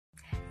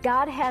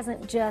God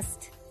hasn't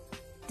just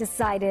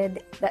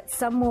decided that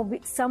some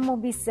will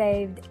be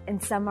saved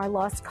and some are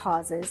lost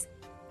causes.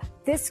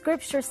 This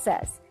scripture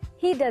says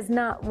he does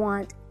not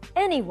want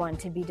anyone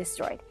to be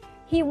destroyed.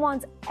 He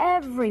wants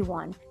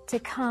everyone to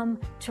come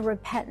to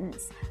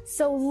repentance.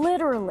 So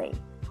literally,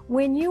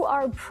 when you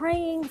are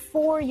praying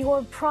for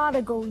your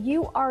prodigal,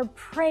 you are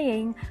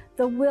praying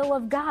the will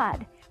of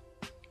God.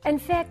 In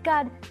fact,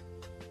 God,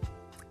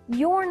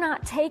 you're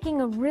not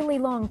taking a really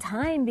long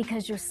time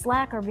because you're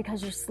slack or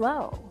because you're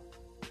slow.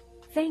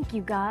 Thank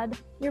you, God.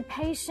 You're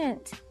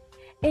patient.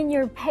 In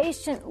your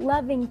patient,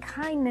 loving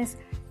kindness,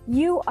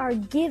 you are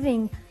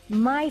giving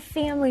my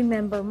family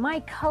member, my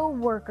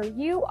co-worker,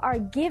 you are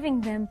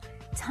giving them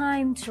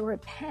time to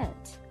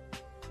repent.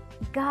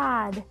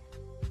 God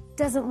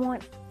doesn't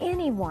want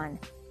anyone,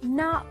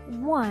 not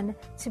one,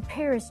 to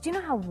perish. Do you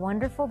know how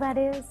wonderful that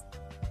is?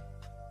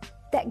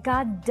 That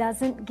God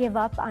doesn't give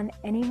up on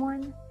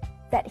anyone,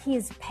 that He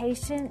is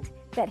patient,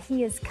 that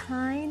He is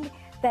kind,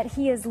 that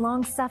He is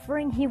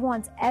long-suffering. He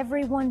wants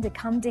everyone to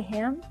come to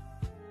Him.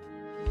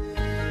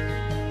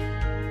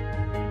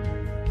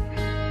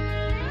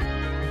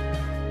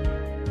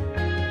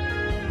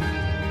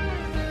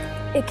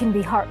 It can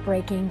be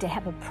heartbreaking to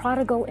have a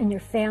prodigal in your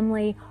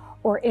family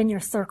or in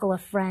your circle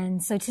of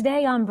friends. So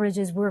today on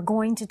Bridges, we're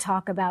going to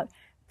talk about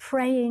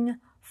praying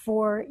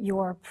for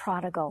your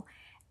prodigal.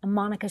 I'm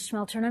Monica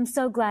Schmelter, and I'm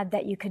so glad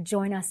that you could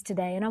join us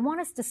today. And I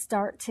want us to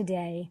start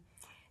today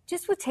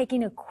just with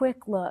taking a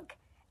quick look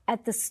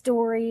at the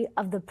story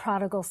of the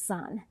prodigal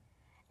son.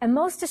 And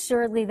most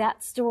assuredly,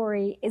 that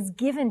story is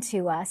given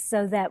to us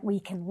so that we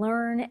can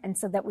learn and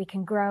so that we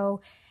can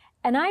grow.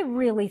 And I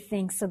really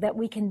think so that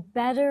we can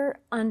better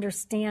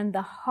understand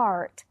the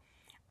heart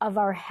of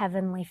our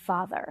Heavenly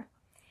Father.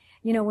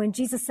 You know, when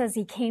Jesus says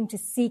He came to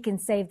seek and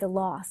save the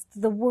lost,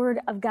 the Word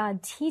of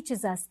God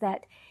teaches us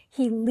that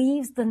He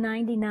leaves the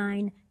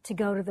 99 to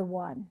go to the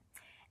one.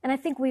 And I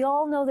think we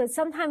all know that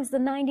sometimes the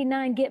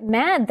 99 get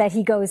mad that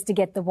He goes to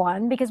get the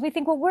one because we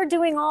think, well, we're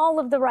doing all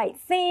of the right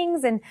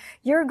things and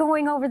you're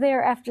going over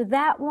there after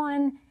that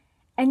one.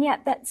 And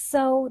yet that's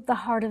so the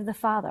heart of the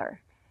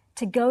Father,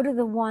 to go to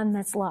the one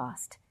that's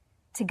lost,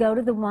 to go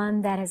to the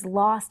one that has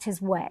lost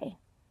his way.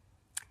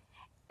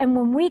 And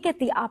when we get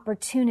the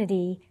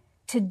opportunity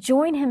to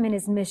join Him in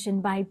His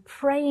mission by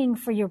praying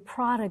for your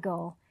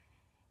prodigal,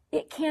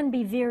 it can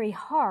be very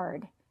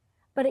hard,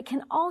 but it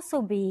can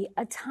also be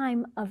a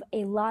time of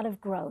a lot of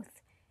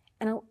growth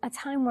and a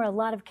time where a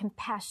lot of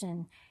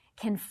compassion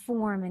can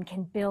form and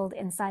can build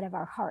inside of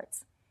our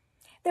hearts.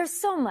 There's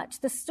so much.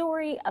 The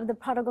story of the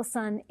prodigal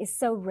son is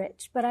so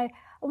rich, but I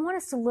want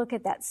us to look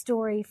at that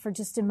story for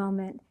just a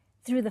moment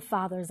through the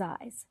father's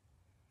eyes.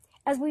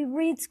 As we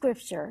read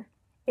scripture,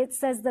 it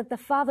says that the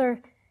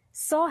father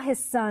saw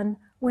his son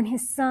when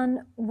his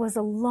son was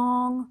a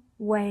long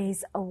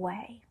ways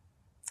away.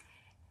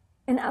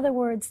 In other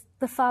words,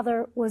 the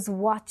father was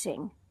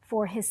watching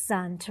for his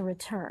son to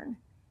return.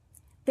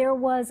 There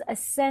was a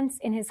sense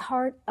in his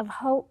heart of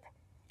hope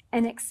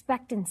and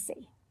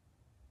expectancy.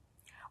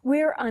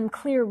 We're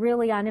unclear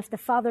really on if the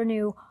father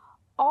knew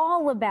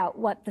all about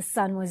what the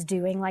son was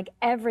doing, like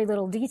every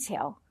little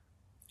detail.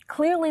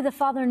 Clearly, the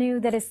father knew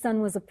that his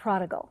son was a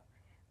prodigal.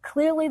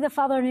 Clearly, the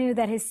father knew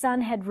that his son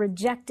had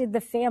rejected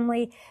the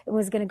family and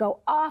was going to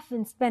go off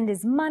and spend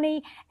his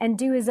money and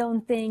do his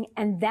own thing.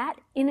 And that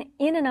in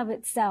and of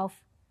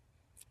itself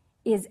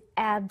is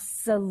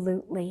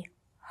absolutely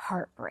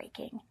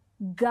heartbreaking,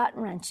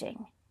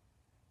 gut-wrenching.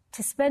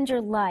 To spend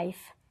your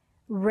life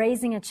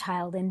raising a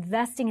child,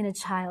 investing in a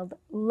child,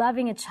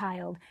 loving a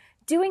child,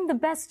 doing the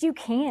best you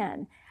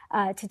can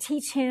to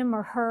teach him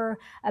or her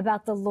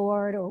about the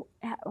Lord or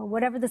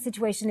whatever the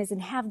situation is,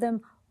 and have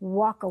them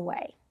walk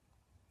away.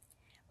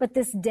 But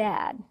this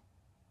dad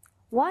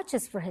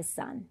watches for his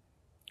son.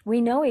 We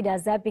know he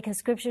does that because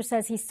scripture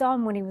says he saw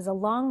him when he was a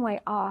long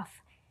way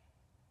off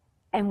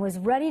and was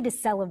ready to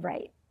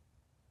celebrate.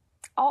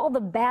 All the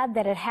bad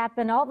that had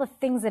happened, all the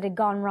things that had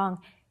gone wrong,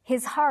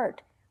 his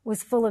heart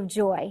was full of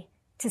joy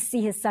to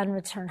see his son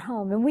return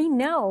home. And we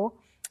know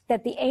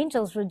that the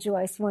angels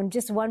rejoice when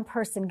just one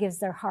person gives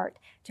their heart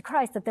to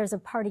Christ, that there's a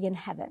party in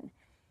heaven.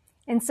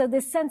 And so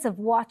this sense of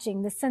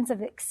watching, this sense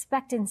of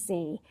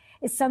expectancy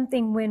is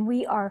something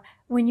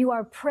when you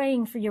are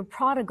praying for your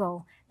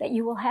prodigal that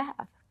you will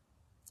have.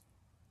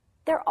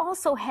 There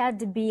also had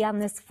to be on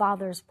this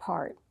father's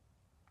part,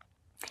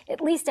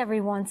 at least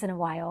every once in a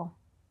while,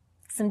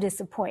 some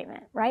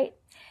disappointment, right?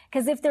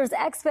 Because if there's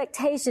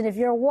expectation, if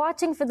you're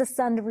watching for the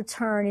son to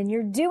return and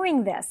you're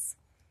doing this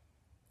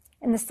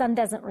and the son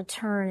doesn't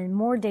return and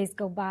more days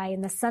go by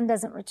and the son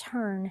doesn't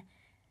return,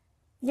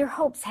 your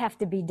hopes have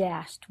to be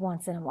dashed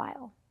once in a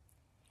while.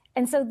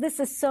 And so this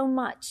is so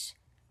much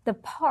the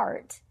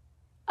part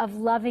of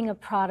loving a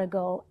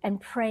prodigal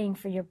and praying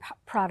for your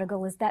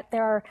prodigal, is that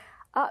there are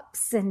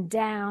ups and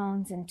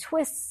downs and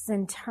twists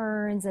and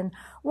turns, and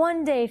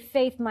one day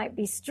faith might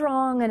be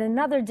strong and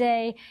another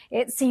day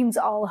it seems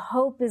all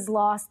hope is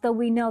lost, though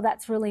we know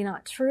that's really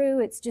not true.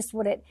 It's just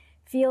what it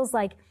feels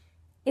like.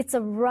 It's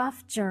a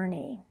rough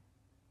journey.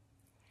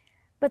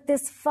 But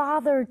this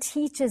father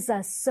teaches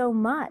us so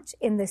much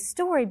in this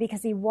story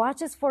because he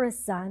watches for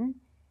his son.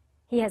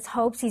 He has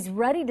hopes. He's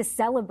ready to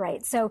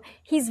celebrate. So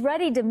he's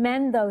ready to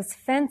mend those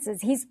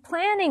fences. He's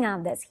planning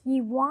on this. He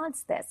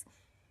wants this.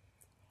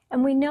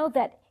 And we know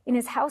that in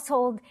his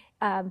household,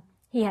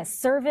 he has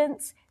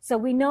servants. So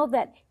we know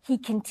that he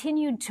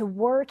continued to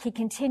work. He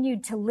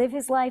continued to live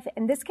his life.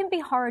 And this can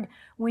be hard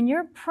when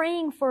you're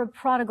praying for a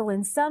prodigal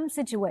in some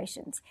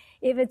situations.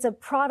 If it's a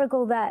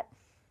prodigal that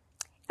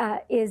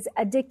is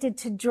addicted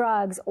to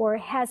drugs or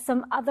has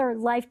some other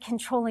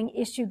life-controlling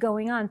issue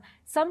going on,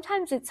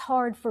 sometimes it's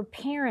hard for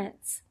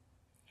parents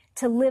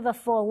to live a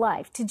full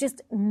life, to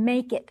just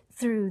make it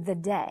through the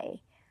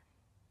day.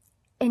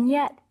 And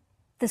yet,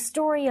 the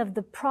story of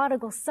the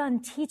prodigal son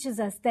teaches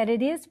us that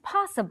it is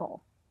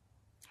possible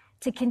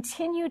to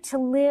continue to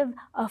live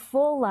a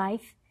full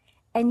life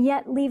and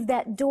yet leave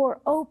that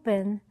door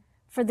open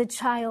for the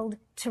child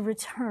to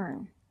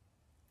return.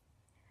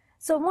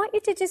 So I want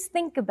you to just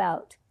think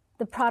about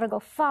the prodigal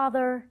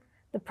father,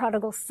 the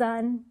prodigal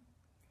son,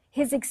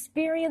 his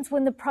experience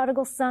when the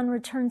prodigal son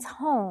returns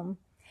home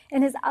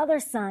and his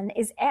other son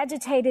is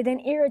agitated and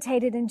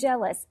irritated and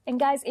jealous. And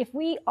guys, if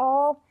we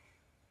all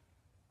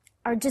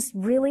are just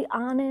really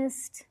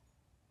honest,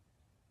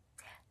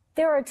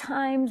 there are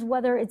times,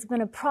 whether it's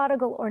been a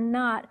prodigal or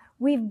not,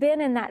 we've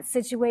been in that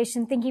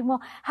situation thinking,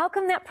 well, how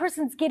come that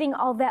person's getting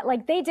all that?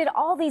 Like they did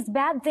all these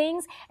bad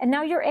things and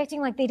now you're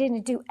acting like they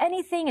didn't do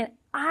anything and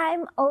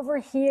I'm over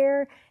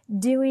here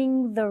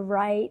doing the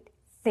right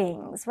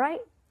things, right?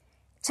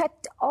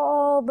 Checked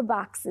all the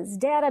boxes.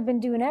 Dad, I've been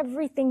doing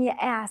everything you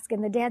ask.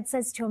 And the dad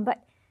says to him,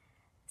 but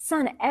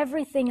son,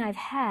 everything I've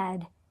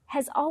had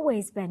has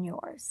always been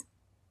yours.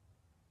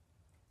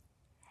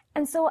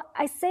 And so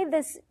I say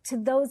this to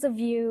those of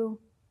you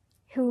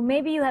who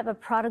maybe you have a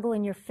prodigal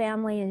in your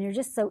family and you're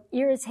just so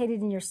irritated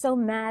and you're so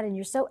mad and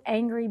you're so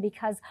angry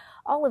because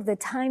all of the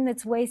time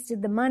that's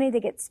wasted, the money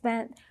that gets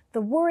spent, the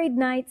worried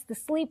nights, the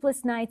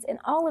sleepless nights, and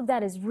all of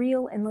that is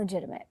real and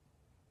legitimate.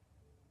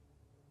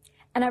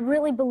 And I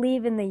really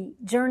believe in the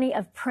journey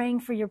of praying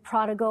for your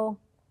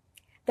prodigal.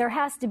 There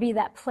has to be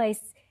that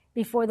place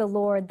before the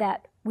Lord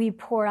that we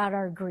pour out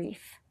our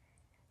grief.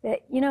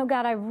 That, you know,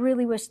 God, I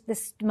really wish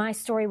my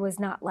story was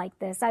not like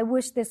this. I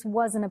wish this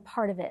wasn't a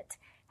part of it.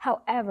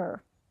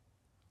 However,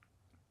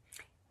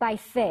 by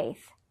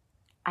faith,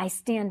 I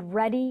stand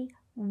ready,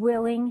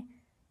 willing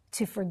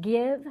to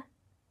forgive,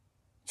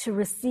 to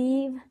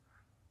receive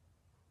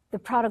the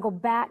prodigal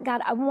back.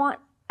 God, I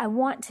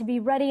want to be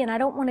ready, and I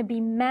don't want to be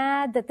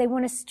mad that they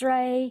went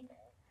astray.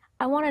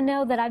 I want to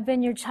know that I've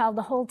been your child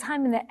the whole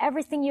time and that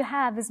everything you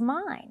have is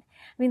mine.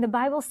 I mean, the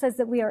Bible says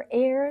that we are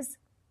heirs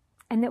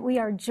and that we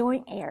are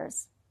joint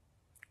heirs.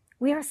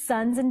 We are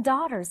sons and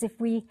daughters if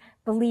we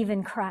believe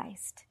in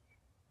Christ.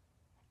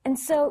 And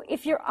so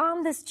if you're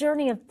on this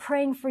journey of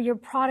praying for your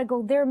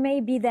prodigal, there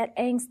may be that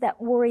angst, that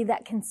worry,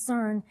 that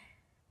concern,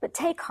 but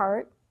take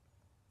heart.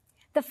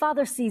 The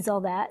Father sees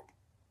all that.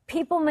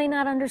 People may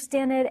not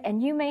understand it,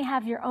 and you may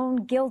have your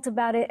own guilt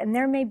about it, and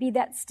there may be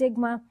that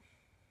stigma.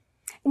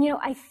 And, you know,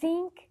 I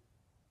think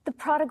the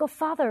prodigal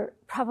father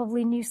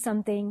probably knew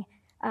something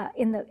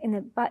in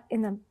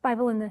the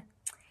Bible,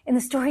 in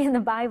the story in the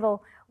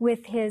Bible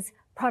with his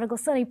prodigal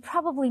son. He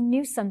probably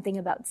knew something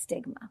about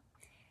stigma,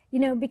 you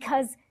know,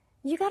 because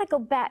you got to go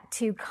back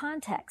to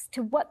context,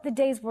 to what the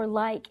days were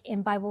like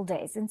in Bible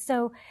days. And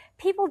so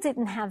people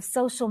didn't have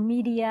social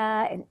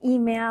media and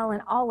email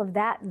and all of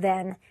that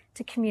then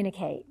to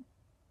communicate.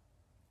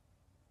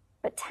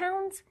 But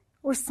towns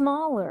were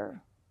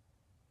smaller.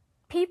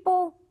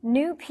 People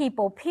knew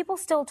people. People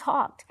still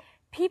talked.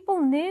 People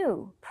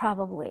knew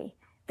probably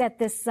that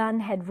this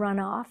son had run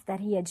off, that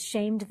he had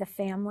shamed the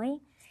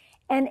family.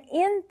 And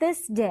in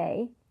this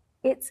day,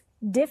 it's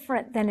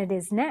different than it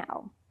is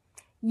now.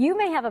 You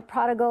may have a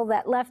prodigal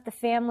that left the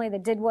family,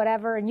 that did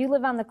whatever, and you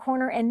live on the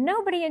corner and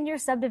nobody in your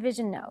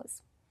subdivision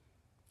knows.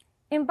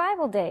 In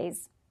Bible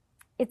days,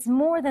 it's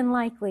more than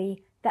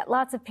likely that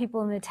lots of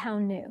people in the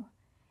town knew,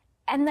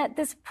 and that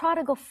this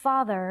prodigal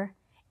father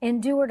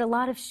endured a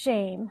lot of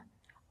shame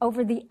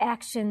over the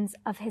actions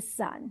of his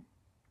son.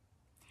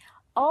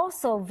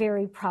 Also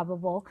very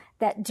probable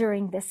that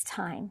during this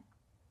time,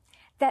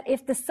 that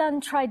if the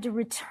son tried to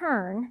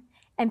return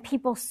and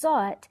people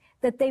saw it,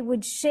 that they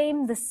would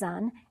shame the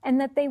son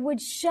and that they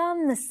would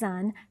shun the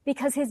son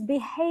because his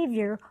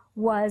behavior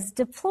was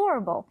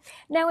deplorable.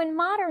 Now, in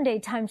modern day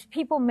times,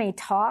 people may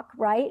talk,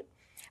 right?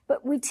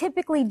 But we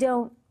typically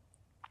don't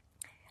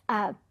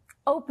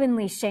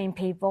openly shame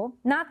people.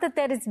 Not that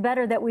that is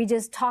better that we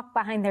just talk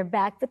behind their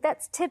back, but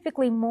that's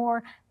typically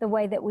more the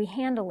way that we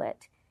handle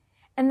it.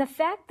 And the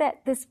fact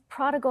that this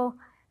prodigal,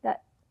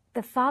 that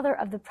the father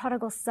of the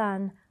prodigal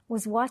son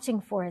was watching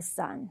for his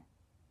son,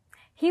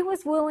 he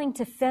was willing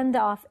to fend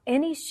off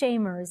any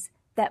shamers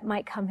that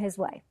might come his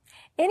way.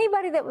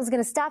 Anybody that was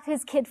going to stop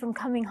his kid from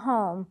coming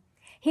home,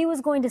 he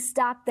was going to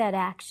stop that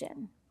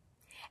action.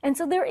 And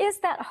so there is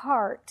that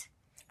heart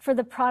for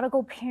the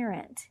prodigal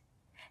parent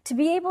to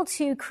be able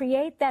to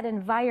create that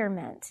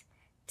environment,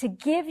 to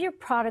give your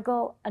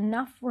prodigal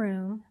enough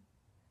room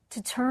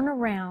to turn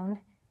around,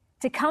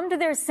 to come to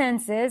their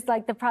senses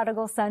like the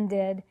prodigal son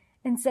did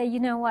and say, you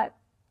know what?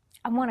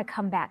 I want to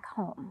come back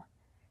home.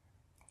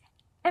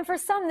 And for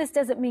some, this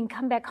doesn't mean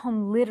come back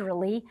home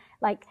literally,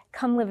 like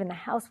come live in the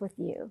house with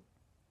you.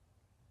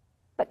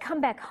 But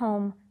come back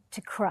home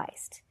to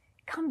Christ.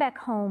 Come back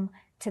home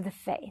to the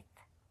faith.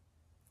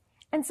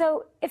 And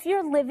so if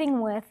you're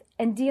living with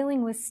and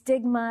dealing with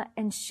stigma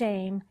and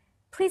shame,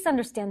 please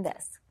understand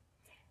this.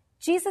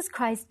 Jesus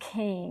Christ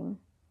came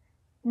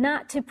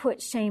not to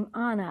put shame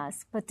on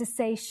us, but to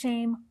say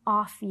shame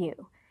off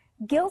you.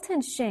 Guilt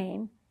and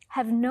shame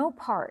have no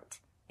part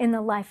in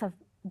the life of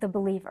the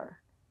believer.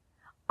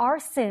 Our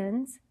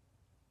sins,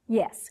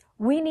 yes,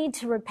 we need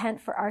to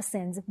repent for our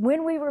sins.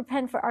 When we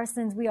repent for our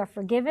sins, we are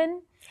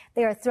forgiven.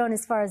 They are thrown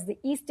as far as the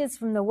east is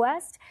from the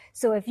west.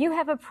 So if you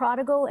have a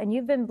prodigal and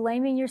you've been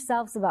blaming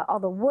yourselves about all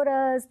the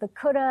wouldas, the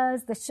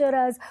couldas, the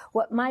shouldas,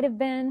 what might have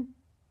been,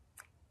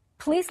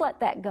 please let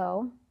that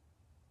go.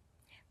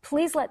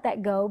 Please let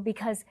that go,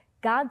 because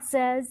God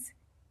says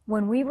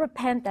when we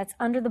repent, that's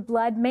under the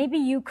blood. Maybe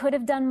you could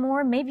have done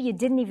more. Maybe you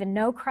didn't even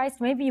know Christ.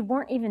 Maybe you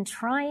weren't even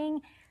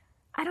trying.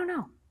 I don't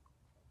know.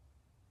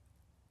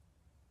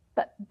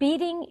 But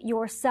beating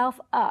yourself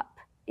up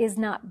is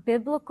not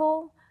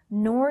biblical,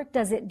 nor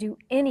does it do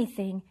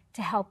anything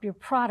to help your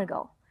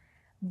prodigal.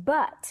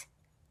 But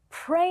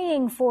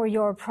praying for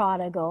your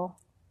prodigal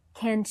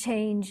can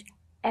change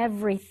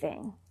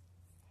everything.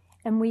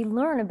 And we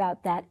learn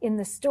about that in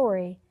the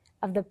story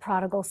of the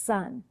prodigal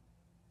son.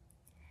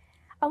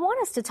 I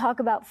want us to talk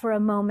about for a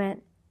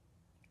moment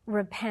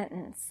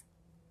repentance.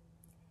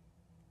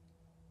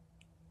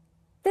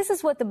 This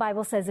is what the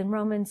Bible says in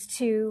Romans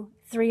 2,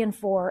 3, and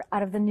 4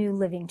 out of the New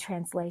Living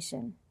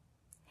Translation.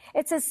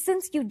 It says,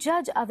 since you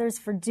judge others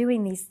for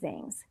doing these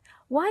things,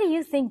 why do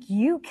you think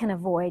you can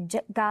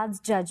avoid God's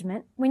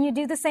judgment when you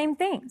do the same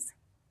things?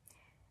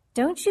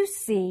 Don't you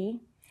see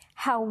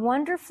how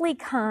wonderfully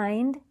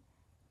kind,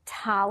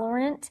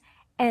 tolerant,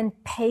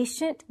 and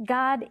patient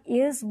God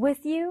is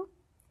with you?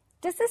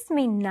 Does this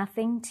mean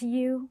nothing to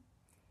you?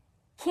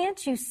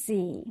 Can't you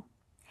see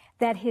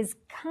that his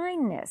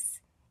kindness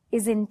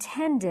is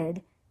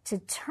intended to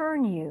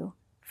turn you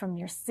from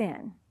your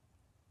sin?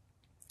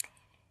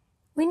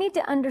 We need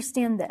to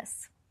understand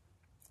this.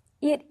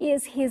 It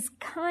is his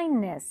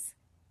kindness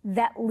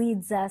that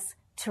leads us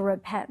to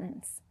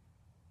repentance.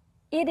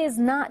 It is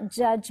not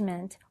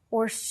judgment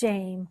or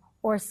shame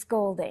or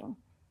scolding.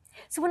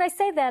 So when I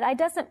say that,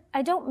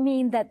 I don't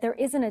mean that there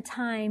isn't a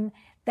time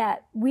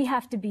that we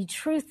have to be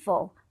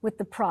truthful with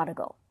the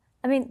prodigal.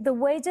 I mean, the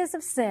wages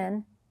of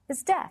sin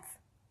is death.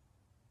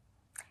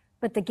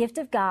 But the gift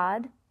of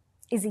God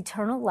is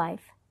eternal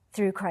life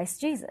through Christ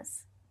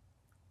Jesus.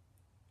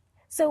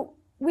 So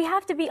we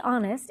have to be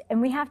honest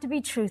and we have to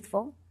be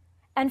truthful.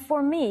 And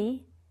for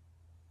me,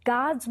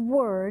 God's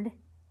word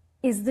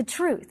is the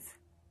truth.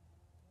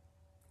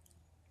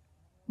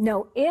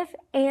 No ifs,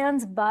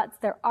 ands, buts.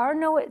 There are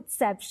no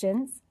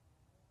exceptions.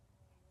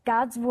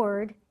 God's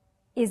word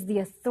is the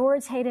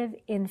authoritative,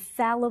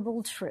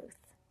 infallible truth.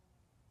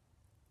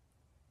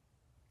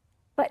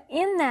 But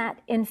in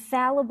that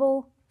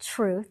infallible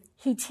truth,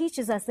 he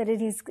teaches us that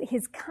it is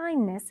his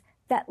kindness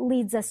that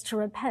leads us to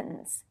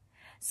repentance.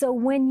 So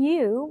when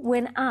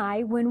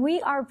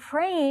we are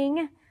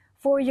praying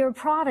for your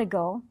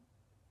prodigal,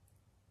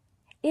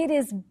 it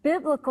is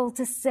biblical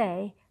to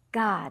say,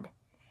 God,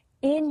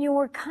 in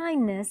your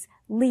kindness,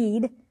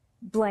 lead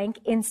blank,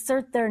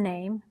 insert their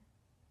name,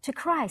 to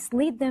Christ.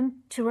 Lead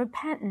them to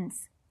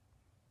repentance.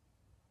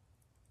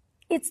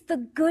 It's the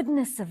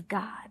goodness of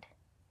God.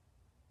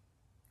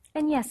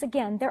 And yes,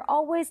 again, there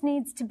always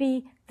needs to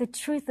be the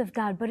truth of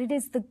God, but it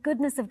is the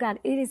goodness of God.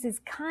 It is his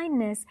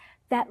kindness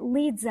that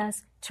leads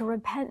us to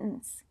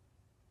repentance.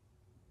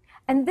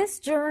 And this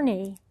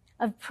journey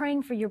of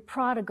praying for your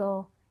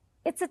prodigal,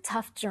 it's a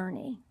tough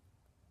journey.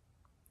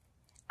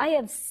 I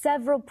have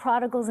several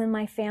prodigals in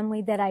my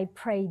family that I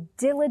pray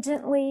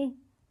diligently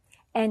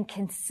and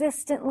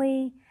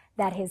consistently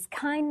that his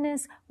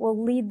kindness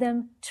will lead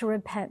them to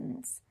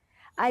repentance.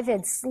 I've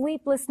had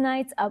sleepless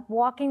nights up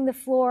walking the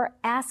floor,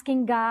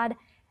 asking God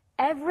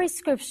every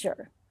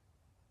scripture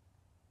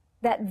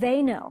that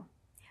they know.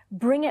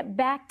 Bring it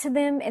back to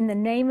them in the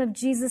name of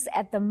Jesus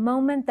at the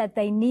moment that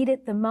they need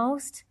it the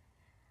most.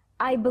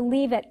 I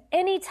believe at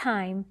any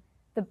time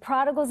the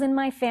prodigals in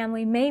my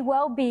family may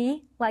well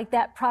be like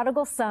that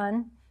prodigal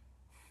son,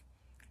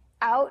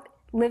 out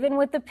living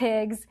with the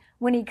pigs.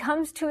 When he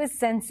comes to his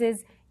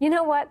senses, you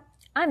know what?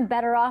 I'm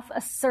better off a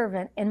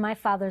servant in my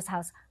father's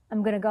house.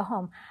 I'm going to go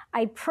home.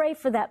 I pray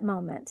for that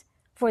moment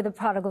for the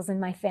prodigals in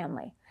my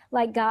family.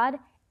 Like, God,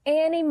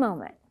 any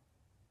moment,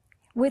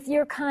 with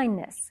your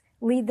kindness,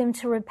 lead them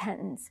to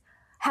repentance.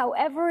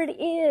 However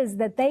it is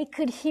that they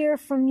could hear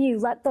from you,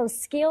 let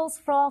those scales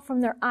fall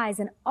from their eyes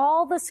and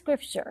all the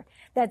scripture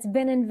that's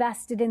been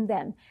invested in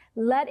them,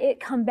 let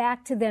it come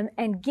back to them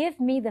and give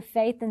me the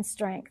faith and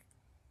strength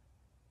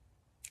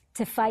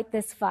to fight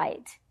this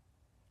fight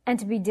and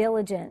to be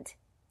diligent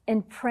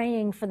in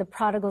praying for the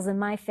prodigals in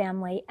my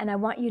family. And I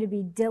want you to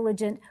be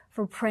diligent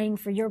for praying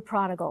for your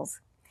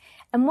prodigals.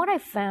 And what I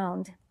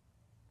found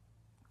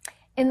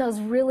in those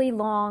really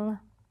long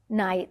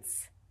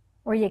nights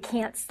where you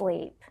can't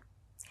sleep,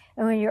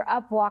 and when you're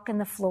up walking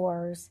the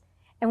floors,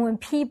 and when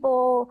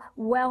people,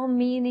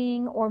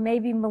 well-meaning or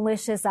maybe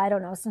malicious, I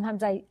don't know,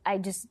 sometimes I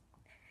just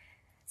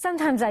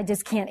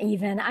can't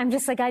even. I'm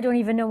just like, I don't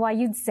even know why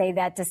you'd say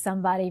that to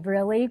somebody,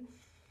 really.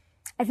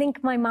 I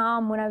think my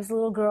mom, when I was a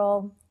little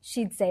girl,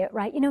 she'd say it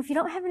right. If you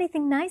don't have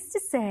anything nice to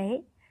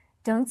say,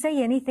 don't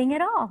say anything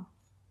at all.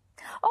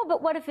 Oh,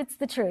 but what if it's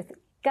the truth?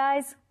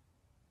 Guys,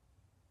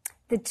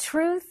 the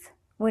truth,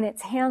 when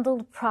it's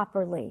handled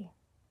properly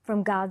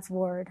from God's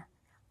word,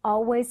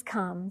 always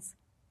comes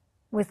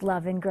with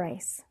love and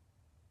grace.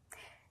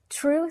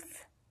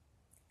 Truth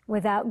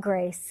without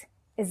grace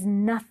is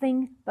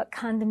nothing but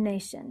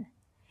condemnation.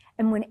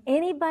 And when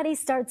anybody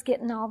starts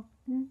getting all,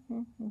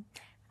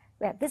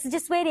 this is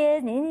just the way it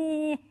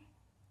is,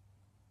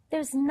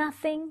 there's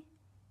nothing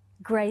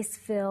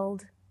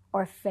grace-filled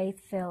or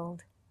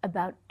faith-filled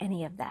about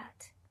any of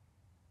that.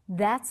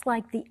 That's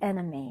like the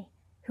enemy,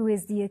 who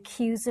is the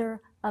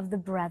accuser of the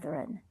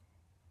brethren.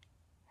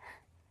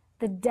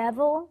 The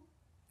devil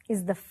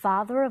is the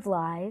father of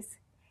lies.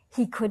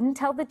 He couldn't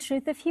tell the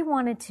truth if he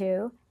wanted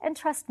to, and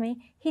trust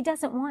me, he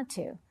doesn't want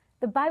to.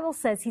 The Bible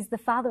says he's the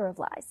father of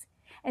lies.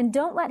 And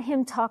don't let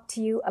him talk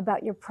to you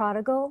about your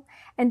prodigal,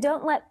 and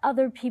don't let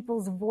other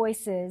people's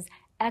voices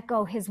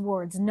echo his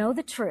words. Know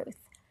the truth.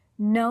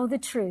 Know the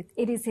truth.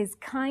 It is his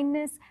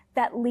kindness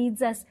that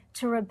leads us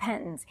to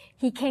repentance.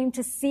 He came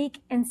to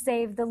seek and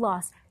save the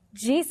lost.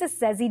 Jesus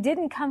says he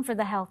didn't come for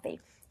the healthy.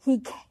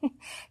 He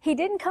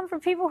didn't come for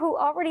people who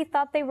already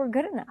thought they were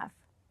good enough.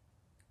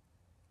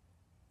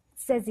 It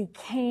says he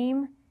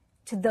came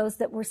to those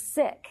that were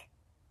sick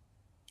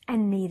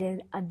and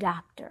needed a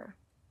doctor.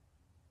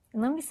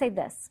 And let me say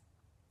this.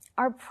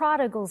 Our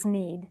prodigals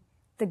need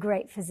the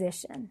great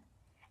physician.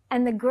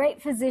 And the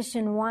great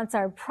physician wants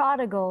our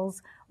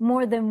prodigals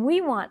more than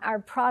we want our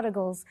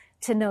prodigals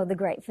to know the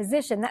great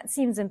physician. That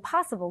seems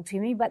impossible to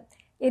me, but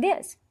it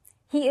is.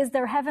 He is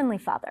their heavenly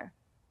Father.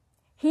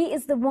 He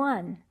is the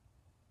one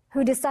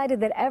who decided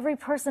that every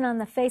person on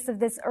the face of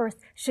this earth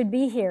should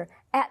be here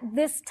at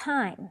this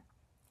time.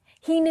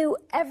 He knew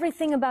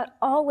everything about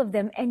all of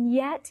them, and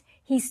yet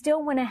he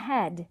still went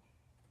ahead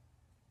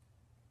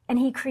and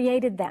he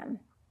created them.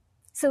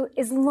 So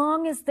as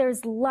long as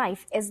there's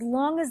life, as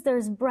long as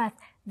there's breath,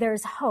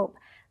 there's hope.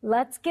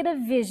 Let's get a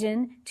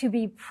vision to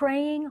be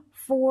praying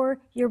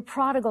for your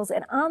prodigals.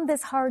 And on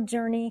this hard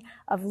journey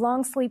of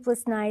long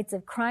sleepless nights,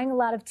 of crying a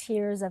lot of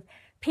tears, of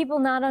people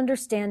not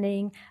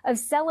understanding, of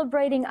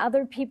celebrating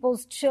other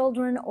people's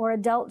children or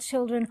adult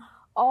children,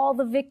 all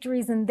the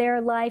victories in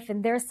their life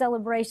and their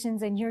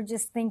celebrations, and you're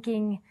just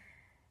thinking,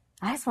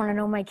 I just want to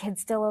know my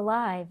kid's still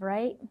alive,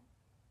 right?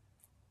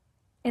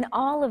 In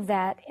all of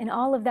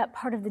that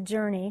part of the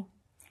journey,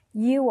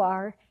 you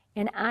are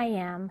and I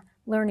am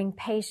learning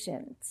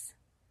patience.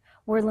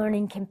 We're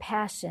learning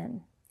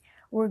compassion.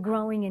 We're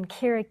growing in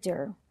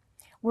character.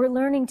 We're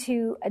learning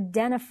to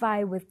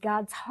identify with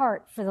God's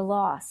heart for the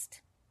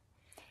lost.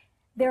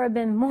 There have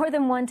been more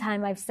than one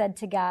time I've said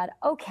to God,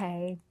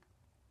 okay,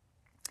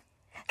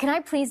 can I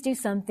please do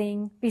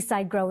something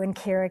beside grow in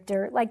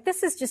character? Like,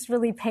 this is just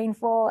really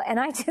painful and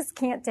I just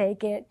can't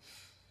take it.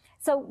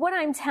 So what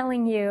I'm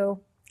telling you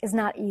is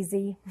not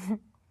easy.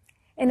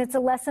 And it's a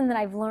lesson that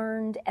I've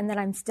learned and that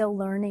I'm still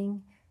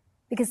learning,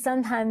 because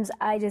sometimes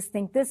I just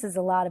think this is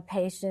a lot of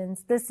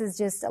patience. This is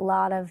just a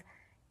lot of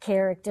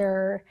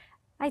character.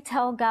 I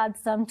tell God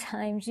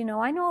sometimes,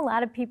 I know a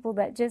lot of people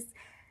that just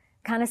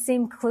kind of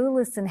seem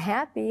clueless and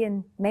happy,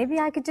 and maybe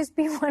I could just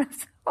be one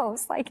of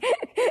those. Like,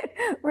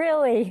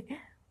 really.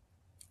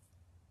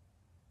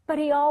 But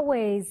he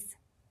always,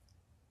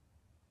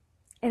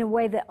 in a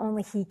way that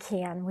only he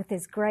can, with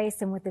his grace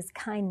and with his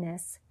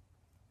kindness,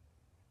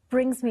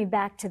 brings me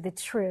back to the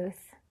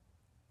truth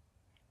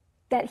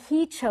that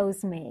he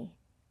chose me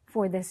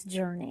for this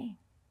journey.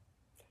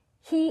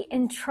 He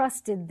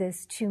entrusted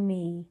this to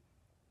me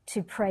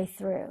to pray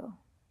through.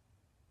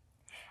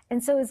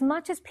 And so as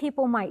much as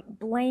people might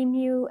blame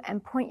you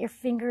and point your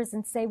fingers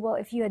and say, well,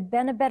 if you had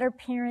been a better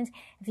parent,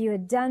 if you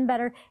had done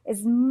better,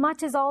 as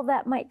much as all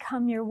that might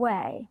come your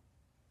way,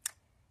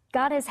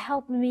 God has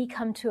helped me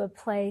come to a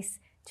place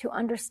to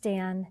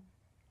understand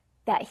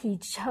that he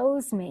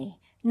chose me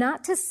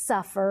not to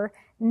suffer.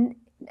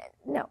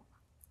 No,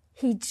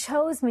 he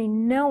chose me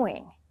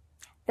knowing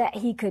that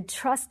he could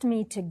trust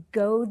me to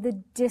go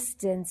the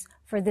distance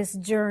for this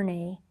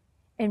journey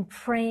in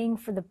praying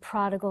for the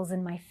prodigals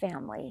in my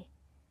family.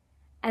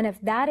 And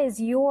if that is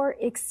your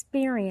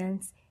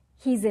experience,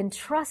 he's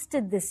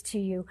entrusted this to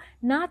you,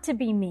 not to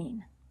be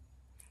mean.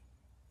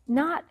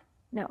 None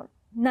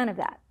of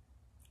that.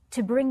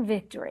 To bring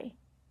victory,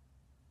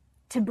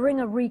 to bring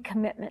a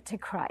recommitment to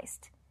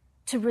Christ,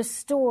 to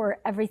restore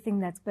everything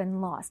that's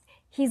been lost.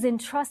 He's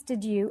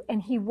entrusted you,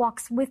 and he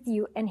walks with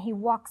you, and he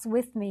walks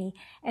with me,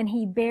 and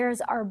he bears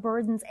our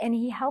burdens, and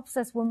he helps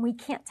us when we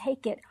can't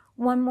take it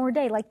one more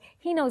day. Like,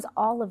 he knows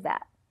all of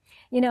that.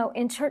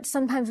 In church,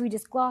 sometimes we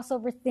just gloss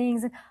over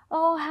things and,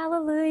 oh,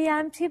 hallelujah,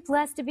 I'm too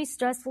blessed to be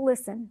stressful.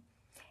 Listen,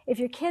 If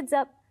your kid's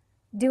up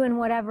doing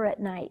whatever at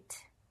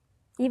night,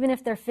 even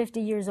if they're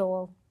 50 years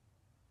old,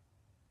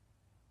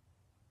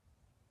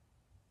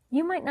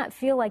 you might not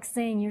feel like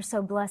saying you're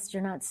so blessed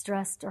you're not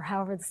stressed, or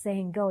however the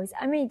saying goes.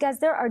 I mean, guys,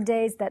 there are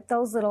days that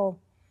those little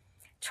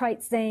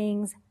trite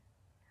sayings,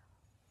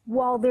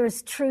 while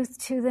there's truth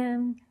to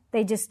them,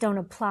 they just don't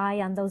apply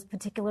on those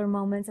particular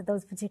moments at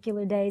those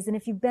particular days. And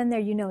if you've been there,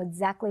 you know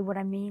exactly what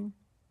I mean.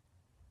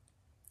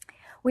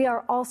 We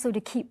are also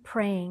to keep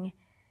praying.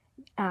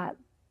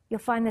 You'll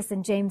find this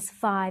in James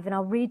 5, and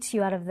I'll read to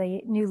you out of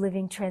the New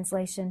Living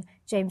Translation,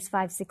 James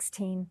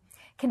 5:16.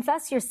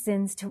 Confess your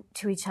sins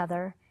to each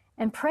other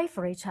and pray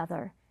for each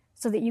other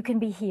so that you can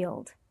be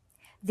healed.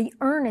 The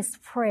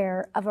earnest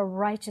prayer of a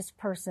righteous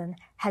person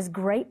has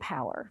great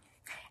power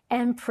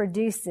and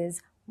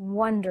produces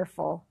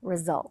wonderful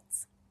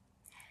results.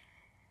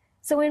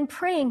 So in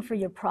praying for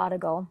your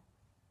prodigal,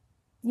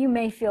 you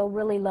may feel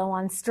really low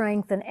on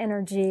strength and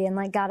energy, and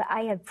like, God,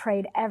 I have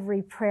prayed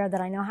every prayer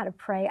that I know how to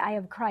pray. I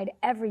have cried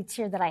every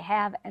tear that I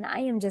have, and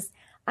I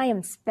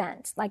am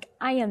spent. Like,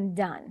 I am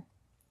done.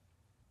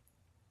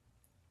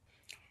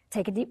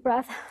 Take a deep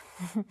breath.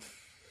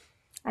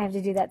 I have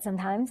to do that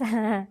sometimes.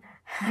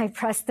 I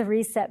press the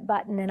reset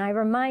button, and I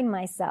remind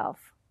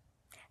myself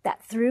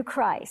that through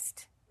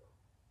Christ,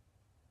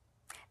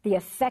 the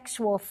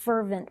effectual,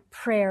 fervent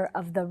prayer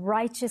of the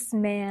righteous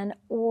man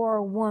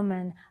or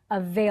woman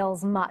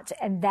avails much,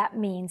 and that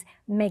means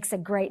makes a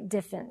great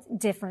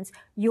difference.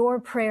 Your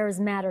prayers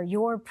matter.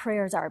 Your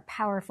prayers are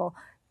powerful.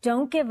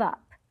 Don't give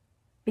up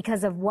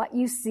because of what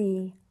you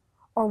see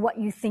or what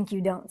you think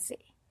you don't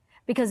see,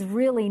 because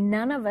really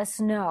none of us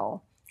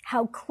know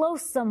how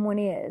close someone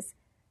is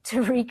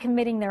to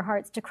recommitting their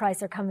hearts to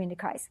Christ or coming to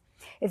Christ.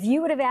 If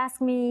you would have asked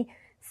me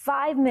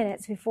 5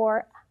 minutes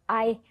before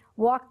I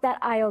walked that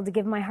aisle to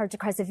give my heart to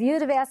Christ, if you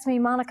would have asked me,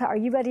 Monica, are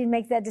you ready to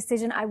make that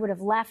decision? I would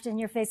have laughed in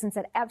your face and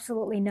said,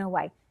 absolutely no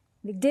way.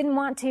 Didn't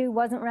want to,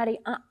 wasn't ready,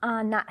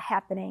 not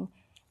happening.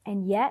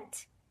 And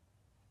yet,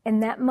 in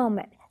that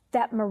moment,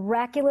 that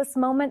miraculous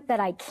moment that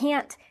I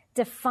can't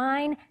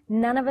define,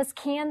 none of us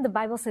can. The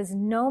Bible says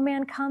no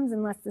man comes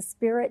unless the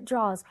Spirit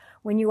draws.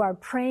 When you are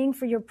praying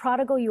for your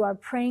prodigal, you are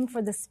praying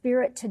for the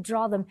Spirit to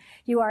draw them.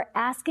 You are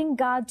asking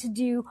God to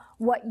do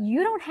what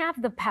you don't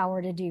have the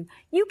power to do.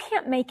 You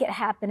can't make it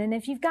happen. And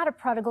if you've got a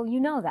prodigal, you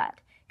know that,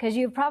 because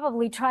you've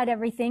probably tried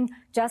everything,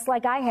 just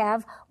like I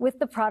have with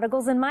the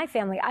prodigals in my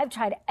family. I've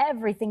tried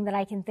everything that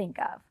I can think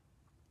of.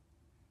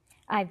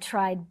 I've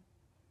tried,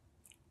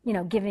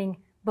 giving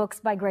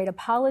books by great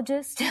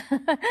apologists.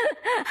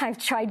 I've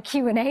tried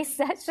Q&A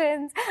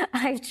sessions.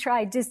 I've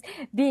tried just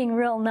being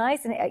real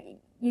nice. And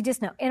you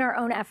just know, in our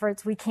own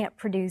efforts, we can't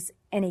produce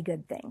any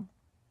good thing.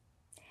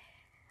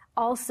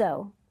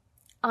 Also,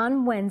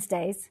 on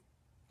Wednesdays,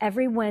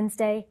 every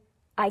Wednesday,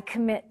 I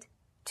commit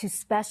to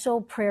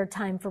special prayer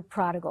time for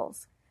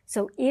prodigals.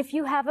 So if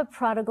you have a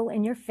prodigal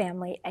in your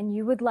family and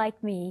you would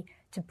like me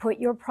to put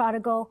your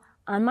prodigal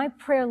on my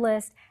prayer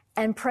list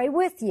and pray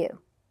with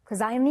you, because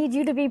I need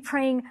you to be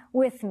praying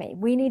with me.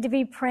 We need to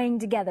be praying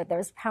together.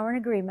 There's power in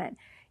agreement.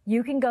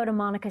 You can go to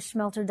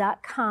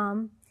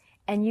monicaschmelter.com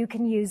and you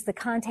can use the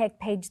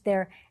contact page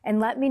there and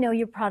let me know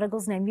your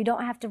prodigal's name. You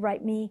don't have to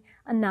write me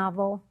a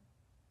novel.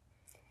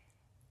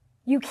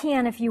 You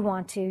can if you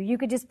want to. You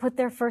could just put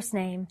their first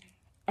name,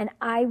 and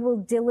I will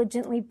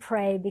diligently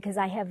pray, because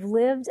I have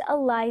lived a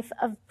life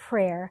of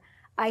prayer.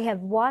 I have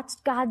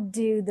watched God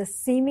do the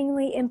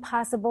seemingly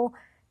impossible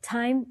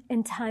time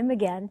and time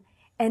again.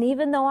 And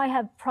even though I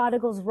have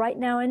prodigals right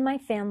now in my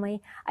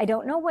family, I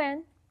don't know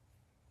when.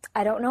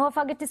 I don't know if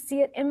I'll get to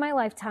see it in my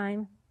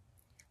lifetime.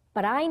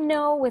 But I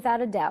know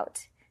without a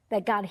doubt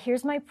that God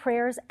hears my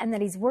prayers and that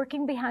He's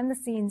working behind the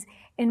scenes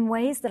in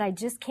ways that I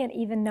just can't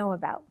even know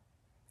about.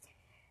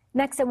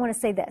 Next, I want to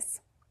say this.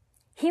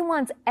 He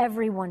wants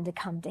everyone to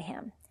come to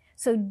Him.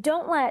 So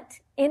don't let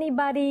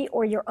anybody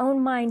or your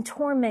own mind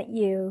torment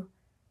you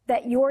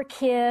that your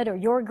kid or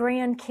your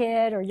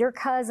grandkid or your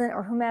cousin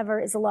or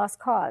whomever is a lost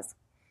cause.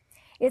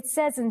 It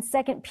says in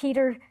 2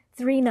 Peter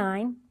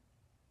 3:9,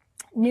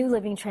 New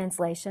Living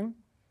Translation,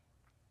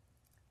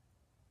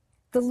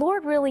 the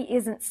Lord really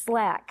isn't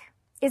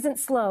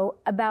slow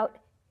about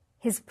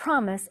His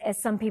promise as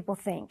some people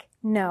think.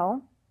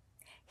 No,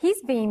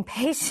 He's being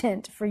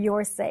patient for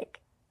your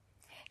sake.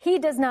 He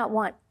does not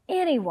want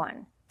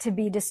anyone to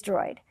be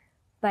destroyed,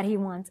 but He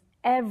wants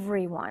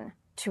everyone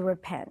to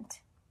repent.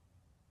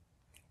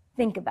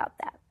 Think about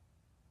that.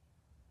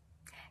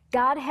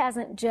 God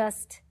hasn't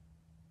just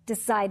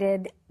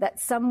decided that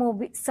some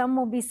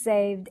will be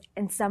saved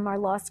and some are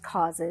lost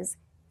causes.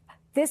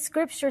 This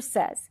scripture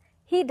says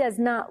He does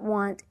not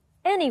want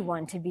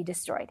anyone to be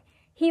destroyed.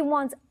 He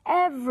wants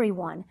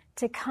everyone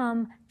to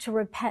come to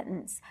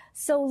repentance.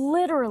 So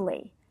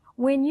literally,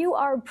 when you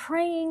are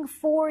praying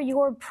for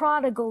your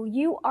prodigal,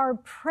 you are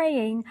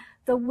praying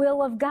the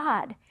will of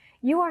God.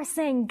 You are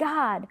saying,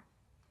 God,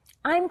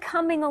 I'm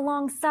coming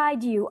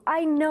alongside you.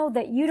 I know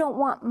that you don't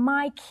want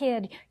my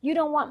kid. You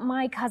don't want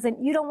my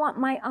cousin. You don't want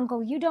my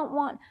uncle. You don't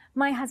want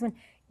my husband.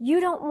 You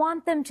don't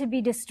want them to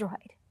be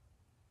destroyed.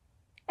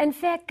 In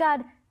fact,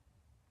 God,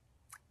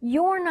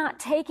 You're not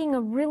taking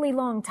a really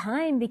long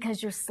time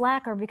because you're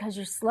slack or because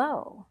you're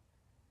slow.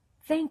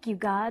 Thank you,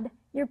 God.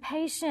 You're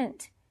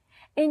patient.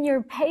 In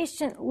your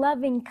patient,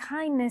 loving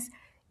kindness,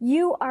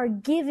 you are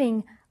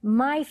giving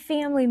my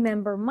family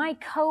member, my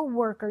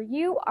coworker,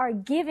 you are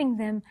giving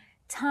them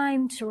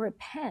time to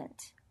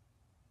repent.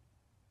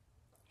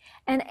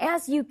 And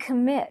as you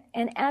commit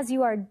and as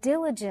you are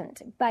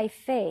diligent by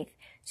faith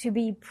to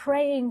be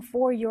praying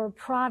for your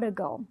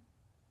prodigal,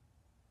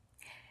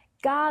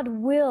 God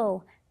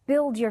will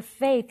build your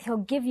faith. He'll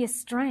give you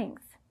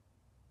strength.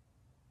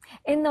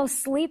 In those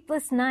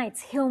sleepless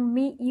nights, He'll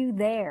meet you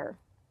there.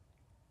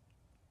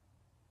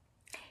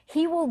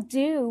 He will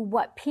do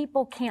what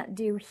people can't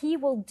do. He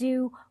will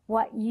do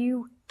what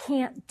you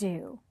can't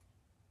do.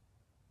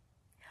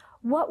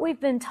 What we've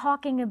been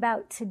talking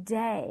about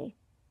today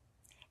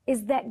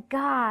is that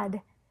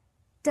God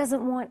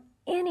doesn't want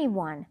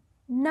anyone,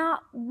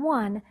 not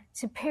one,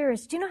 to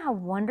perish. Do you know how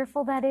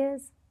wonderful that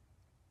is?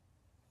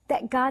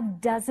 That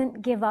God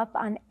doesn't give up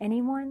on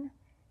anyone,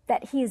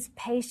 that He is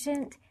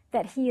patient,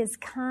 that He is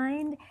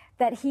kind,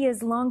 that He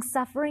is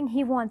long-suffering.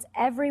 He wants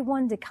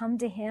everyone to come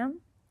to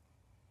Him.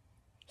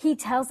 He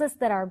tells us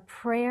that our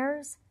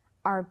prayers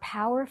are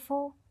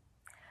powerful.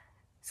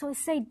 So I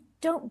say,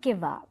 don't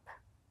give up.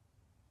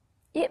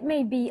 It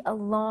may be a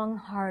long,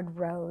 hard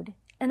road,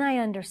 and I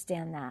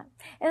understand that.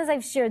 And as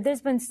I've shared,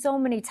 there's been so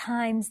many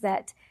times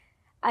that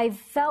I've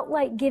felt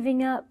like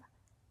giving up,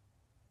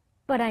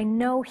 but I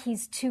know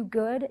He's too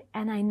good,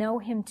 and I know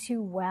Him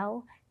too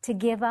well to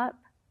give up.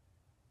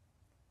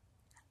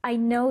 I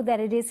know that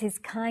it is His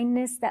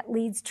kindness that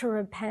leads to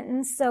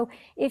repentance. So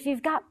if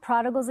you've got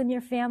prodigals in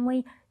your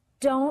family,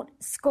 don't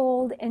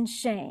scold and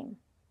shame.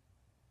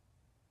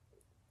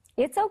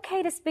 It's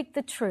okay to speak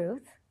the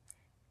truth.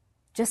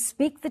 Just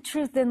speak the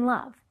truth in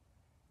love.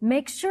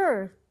 Make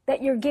sure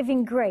that you're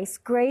giving grace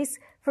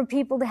for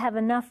people to have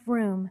enough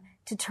room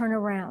to turn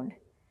around.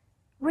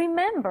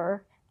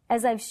 Remember,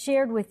 as I've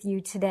shared with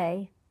you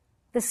today,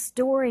 the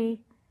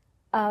story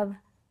of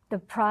the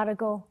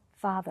prodigal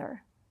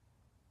father.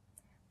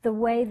 The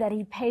way that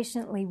he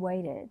patiently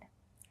waited.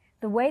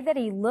 The way that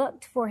he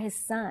looked for his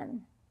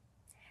son.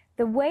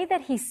 The way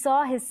that he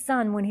saw his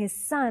son when his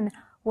son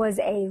was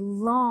a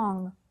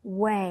long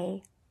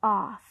way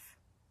off.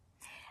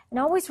 And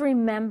always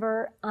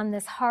remember on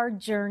this hard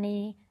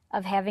journey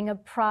of having a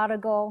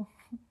prodigal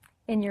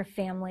in your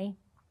family,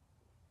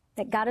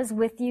 that God is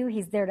with you.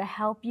 He's there to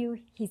help you.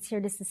 He's here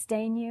to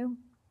sustain you.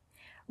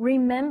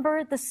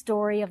 Remember the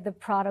story of the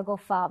prodigal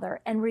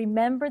father, and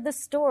remember the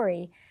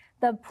story.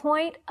 The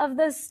point of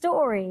the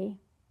story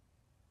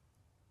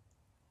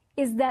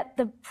is that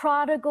the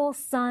prodigal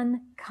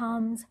son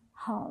comes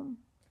home.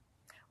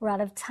 We're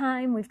out of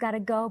time. We've got to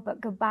go, but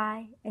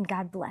goodbye, and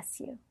God bless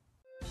you.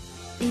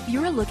 If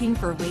you're looking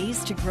for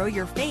ways to grow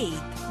your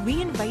faith,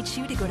 we invite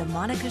you to go to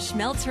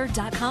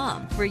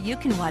monicaschmelzer.com, where you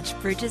can watch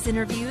Bridges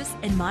interviews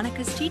and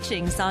Monica's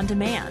teachings on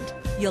demand.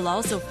 You'll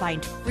also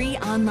find free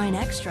online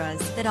extras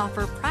that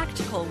offer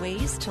practical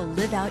ways to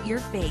live out your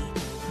faith.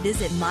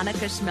 Visit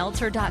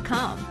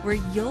monicaschmelzer.com, where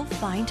you'll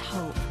find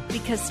hope,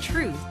 because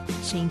truth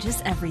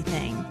changes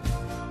everything.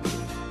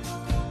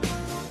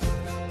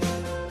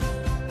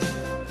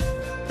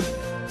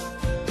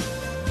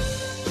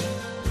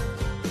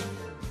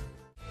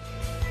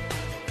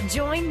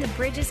 Join the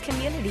Bridges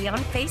community on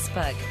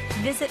Facebook.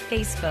 Visit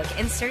Facebook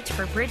and search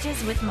for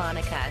Bridges with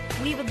Monica.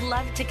 We would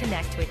love to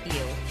connect with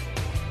you.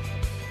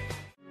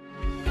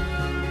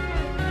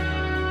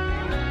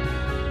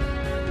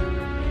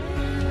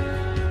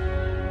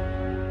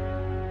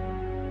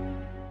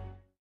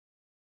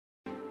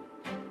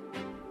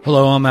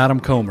 Hello, I'm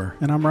Adam Comer.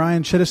 And I'm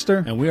Ryan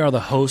Chittister. And we are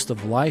the host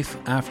of Life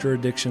After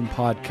Addiction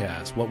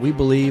podcast. What we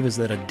believe is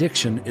that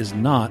addiction is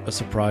not a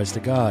surprise to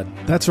God.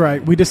 That's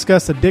right. We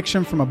discuss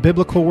addiction from a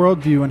biblical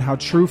worldview and how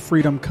true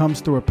freedom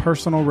comes through a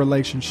personal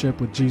relationship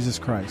with Jesus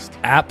Christ.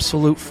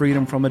 Absolute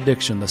freedom from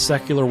addiction. The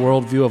secular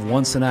worldview of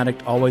once an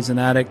addict, always an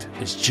addict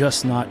is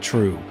just not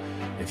true.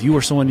 If you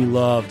or someone you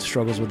loved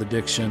struggles with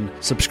addiction,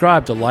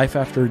 subscribe to Life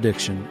After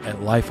Addiction at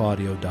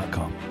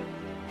lifeaudio.com.